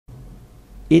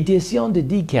Éditions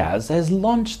Dédicaces has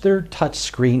launched their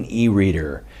touchscreen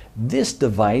e-reader. This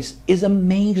device is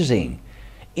amazing.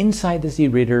 Inside this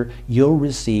e-reader, you'll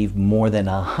receive more than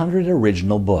 100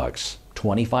 original books,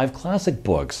 25 classic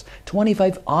books,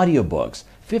 25 audiobooks,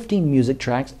 15 music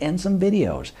tracks, and some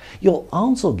videos. You'll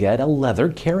also get a leather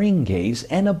carrying case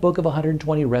and a book of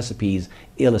 120 recipes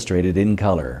illustrated in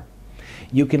color.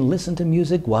 You can listen to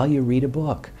music while you read a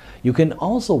book. You can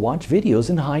also watch videos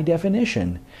in high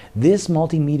definition. This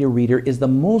multimedia reader is the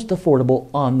most affordable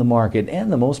on the market and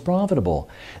the most profitable.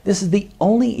 This is the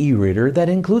only e-reader that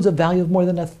includes a value of more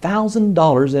than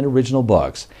 $1,000 in original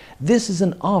books. This is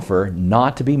an offer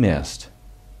not to be missed.